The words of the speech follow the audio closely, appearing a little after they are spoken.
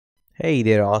Hey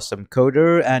there, awesome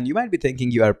coder, and you might be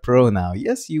thinking you are pro now.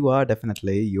 Yes, you are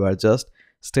definitely. You are just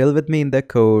still with me in the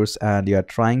course and you are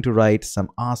trying to write some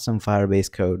awesome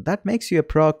Firebase code. That makes you a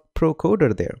pro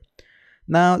coder there.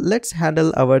 Now let's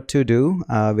handle our to-do,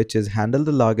 which is handle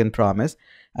the login promise.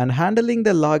 And handling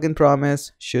the login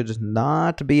promise should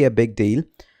not be a big deal.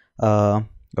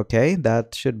 Okay,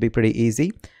 that should be pretty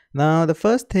easy. Now the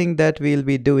first thing that we'll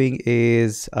be doing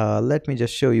is, let me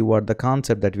just show you what the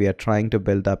concept that we are trying to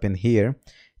build up in here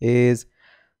is.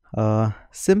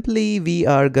 Simply we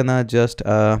are gonna just,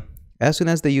 as soon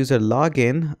as the user log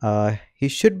in, he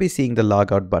should be seeing the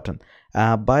logout button.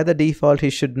 By the default, he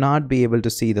should not be able to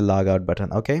see the logout button.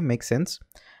 Okay, makes sense.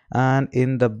 And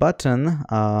in the button,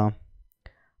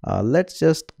 let's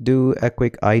just do a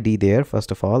quick ID there.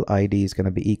 First of all, ID is going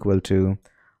to be equal to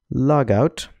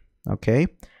logout. Okay,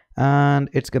 and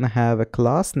it's going to have a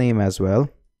class name as well.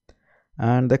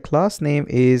 And the class name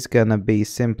is going to be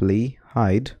simply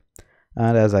hide.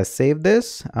 And as I save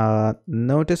this,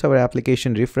 notice our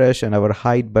application refresh and our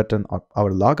hide button or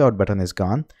our logout button is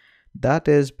gone. That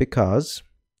is because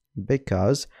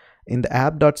in the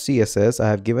app.css, I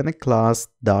have given a class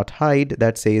 .hide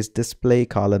that says display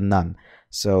none.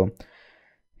 So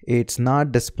it's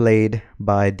not displayed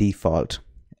by default.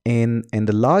 In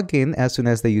the login, as soon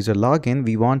as the user login,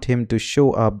 we want him to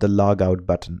show up the logout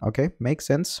button. Okay, makes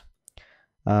sense.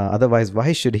 Otherwise,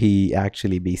 why should he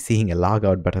actually be seeing a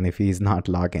logout button if he is not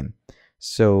login?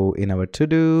 So in our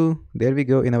to-do, there we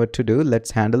go. In our to-do,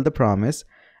 let's handle the promise.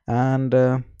 And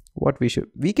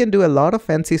we can do a lot of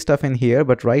fancy stuff in here,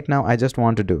 but right now I just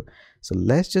want to do. So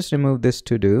let's just remove this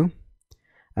to-do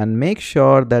and make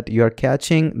sure that you're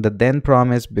catching the then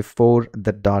promise before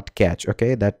the dot catch.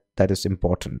 Okay, that is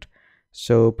important.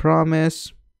 So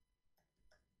promise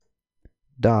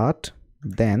dot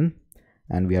then,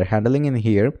 and we are handling in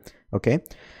here. Okay,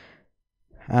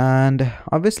 and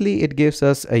obviously it gives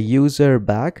us a user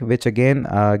back, which again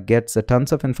gets a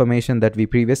tons of information that we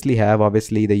previously have.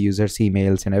 Obviously the user's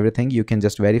emails and everything. You can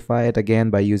just verify it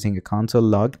again by using a console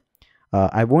log.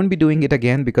 I won't be doing it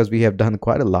again because we have done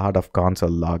quite a lot of console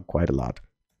log, quite a lot.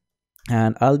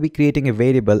 And I'll be creating a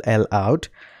variable lout.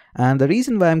 And the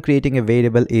reason why I'm creating a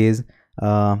variable is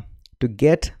to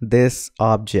get this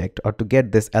object or to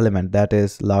get this element, that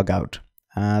is logout.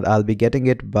 And I'll be getting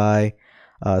it by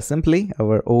simply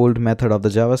our old method of the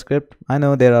JavaScript. I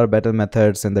know there are better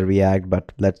methods in the React,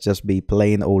 but let's just be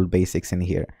plain old basics in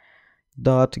here.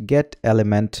 Dot get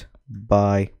element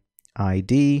by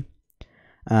ID,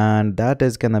 and that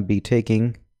is gonna be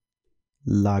taking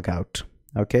logout.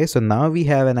 Okay, so now we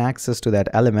have an access to that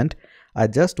element. I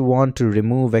just want to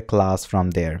remove a class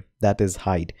from there, that is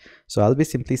hide. So I'll be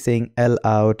simply saying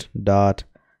lout dot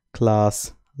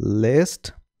class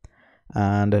list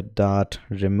and dot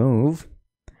remove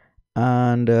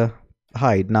and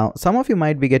hide. Now some of you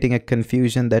might be getting a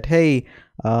confusion that, hey,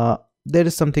 there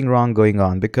is something wrong going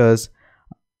on because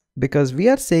we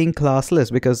are saying class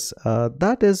list because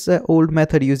that is an old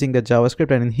method using the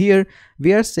JavaScript, and in here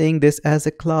we are saying this as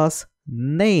a class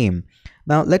name.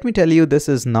 Now let me tell you, this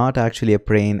is not actually a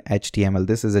plain HTML.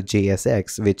 This is a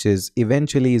JSX, which is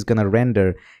eventually is going to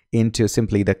render into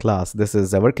simply the class. This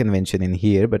is our convention in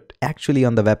here, but actually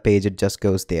on the web page it just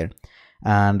goes there.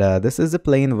 And this is a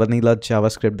plain vanilla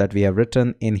JavaScript that we have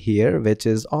written in here, which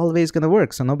is always going to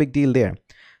work, so no big deal there.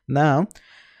 Now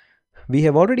we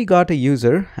have already got a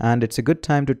user and it's a good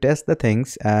time to test the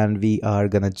things, and we are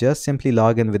gonna just simply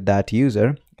log in with that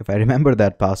user. If I remember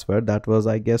that password, that was,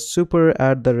 I guess,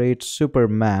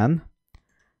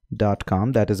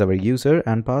 super@superman.com. That is our user,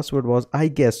 and password was, I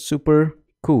guess, super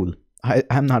cool.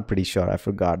 I'm not pretty sure, I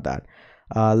forgot that.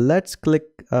 Let's click,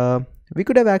 we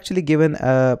could have actually given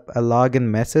a login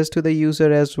message to the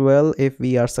user as well if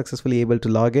we are successfully able to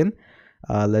log in.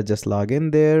 Let's just log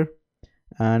in there.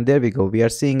 And there we go. We are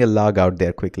seeing a logout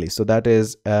there quickly. So that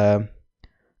is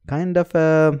kind of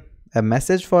a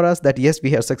message for us that yes,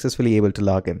 we are successfully able to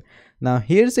log in. Now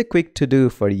here's a quick to do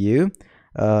for you.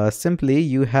 Simply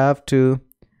you have to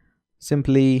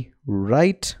simply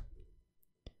write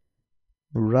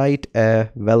a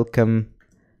welcome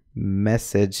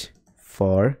message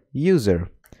for user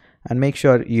and make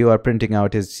sure you are printing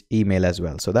out his email as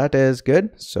well. So that is good.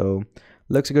 So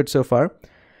looks good so far.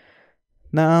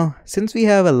 Now, since we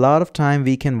have a lot of time,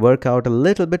 we can work out a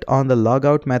little bit on the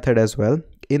logout method as well.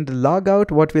 In the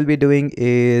logout, what we'll be doing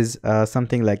is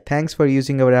something like thanks for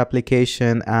using our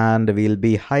application, and we'll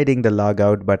be hiding the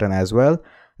logout button as well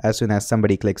as soon as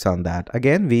somebody clicks on that.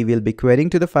 Again, we will be querying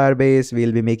to the Firebase.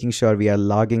 We'll be making sure we are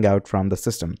logging out from the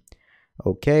system.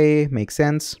 Okay, makes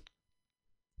sense.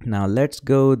 Now let's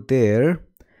go there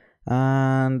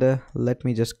And let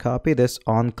me just copy this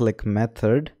on-click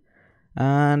method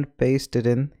and paste it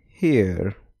in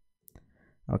here.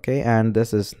 Okay, and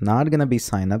this is not gonna be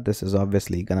sign up, this is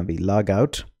obviously gonna be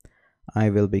logout. I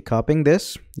will be copying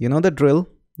this. You know the drill.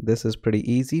 This is pretty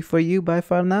easy for you by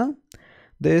far now.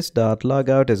 This dot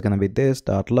logout is gonna be this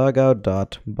dot logout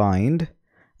dot bind,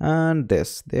 and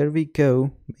this. There we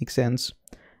go. Makes sense.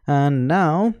 And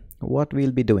now what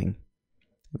we'll be doing?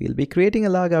 We'll be creating a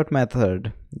logout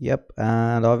method. Yep,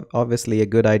 and obviously a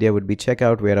good idea would be check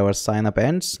out where our sign up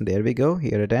ends. There we go.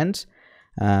 Here it ends.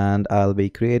 And I'll be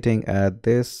creating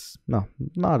this, no,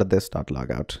 not a this dot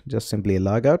logout, just simply a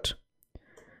logout.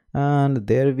 And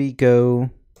there we go.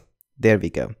 There we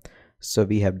go. So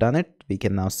we have done it. We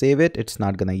can now save it. It's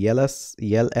not gonna yell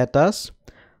at us.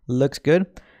 Looks good.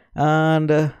 And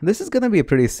this is gonna be a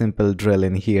pretty simple drill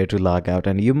in here to log out.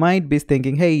 And you might be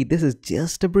thinking, hey, this is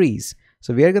just a breeze.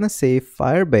 So we are gonna say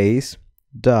Firebase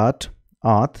dot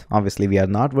auth. Obviously, we are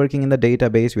not working in the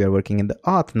database. We are working in the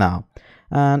auth now.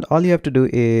 And all you have to do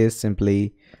is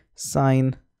simply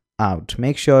sign out.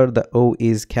 Make sure the O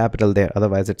is capital there.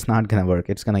 Otherwise, it's not gonna work.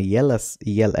 It's gonna yell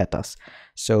at us.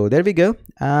 So there we go.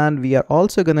 And we are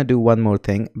also gonna do one more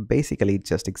thing. Basically,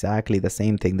 just exactly the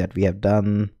same thing that we have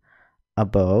done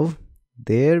above.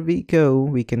 There we go.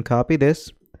 We can copy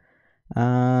this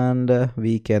and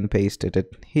we can paste it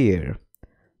here.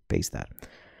 Paste that.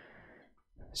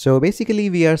 So basically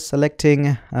we are selecting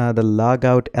the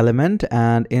logout element,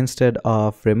 and instead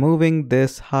of removing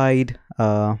this hide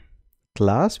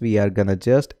class, we are gonna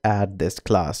just add this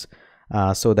class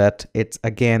so that it's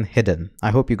again hidden.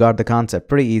 I hope you got the concept.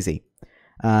 Pretty easy.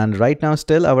 And right now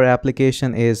still our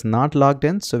application is not logged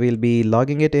in, so we'll be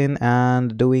logging it in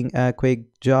and doing a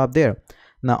quick job there.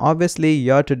 Now obviously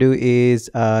your to do is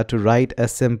to write a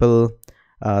simple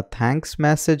thanks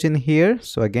message in here.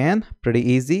 So again, pretty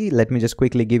easy. Let me just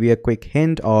quickly give you a quick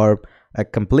hint or a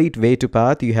complete way to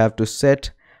path. You have to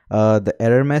set the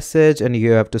error message, and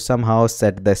you have to somehow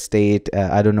set the state.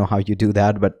 I don't know how you do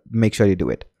that, but make sure you do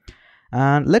it.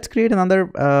 And let's create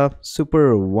another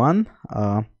super1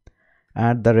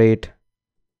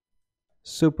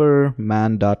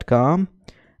 @superman.com.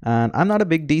 And I'm not a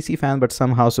big DC fan, but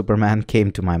somehow Superman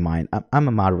came to my mind. I'm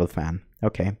a Marvel fan.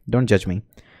 Okay, don't judge me.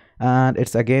 And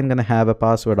it's again gonna have a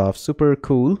password of super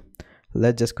cool.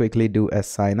 Let's just quickly do a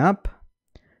sign up.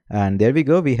 And there we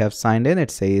go. We have signed in.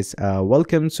 It says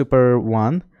welcome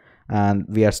super1, and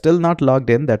we are still not logged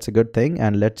in. That's a good thing.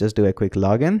 And let's just do a quick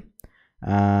login.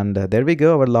 And there we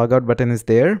go. Our logout button is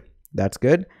there. That's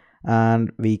good.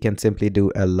 And we can simply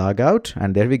do a logout,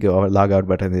 and there we go. Our logout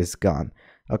button is gone.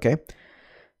 Okay.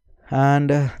 And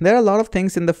there are a lot of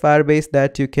things in the Firebase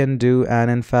that you can do, and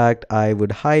in fact I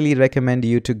would highly recommend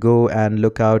you to go and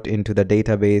look out into the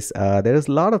database. There's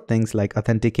a lot of things like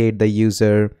authenticate the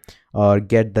user or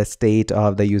get the state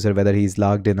of the user, whether he's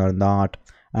logged in or not.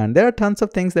 And there are tons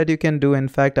of things that you can do. In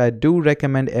fact, I do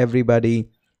recommend everybody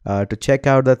to check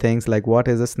out the things like what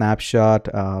is a snapshot.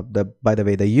 By the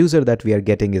way, the user that we are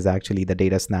getting is actually the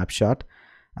data snapshot.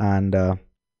 And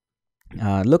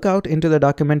look out into the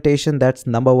documentation. That's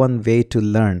 #1 way to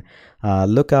learn.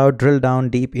 Look out, drill down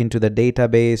deep into the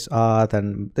database auth,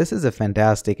 and this is a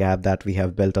fantastic app that we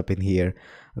have built up in here.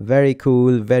 Very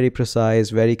cool, very precise,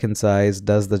 very concise,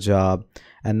 does the job.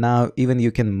 And now even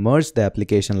you can merge the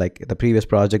application like the previous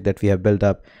project that we have built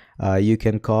up. You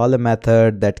can call a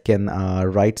method that can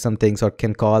write some things, or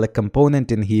can call a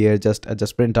component in here, just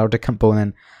print out a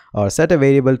component, or set a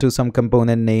variable to some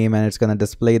component name, and it's going to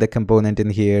display the component in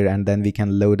here, and then we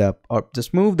can load up or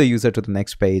just move the user to the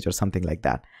next page or something like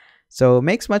that. So it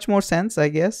makes much more sense, I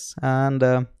guess. And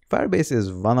Firebase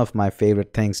is one of my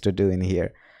favorite things to do in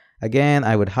here. Again,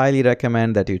 I would highly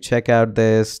recommend that you check out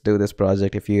this, do this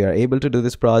project. If you are able to do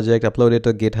this project, upload it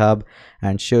to GitHub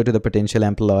and show to the potential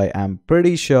employee. I'm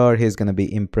pretty sure he's going to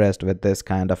be impressed with this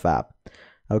kind of app.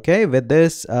 Okay, with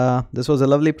this, this was a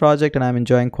lovely project, and I'm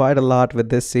enjoying quite a lot with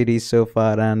this series so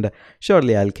far, and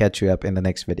surely I'll catch you up in the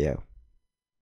next video.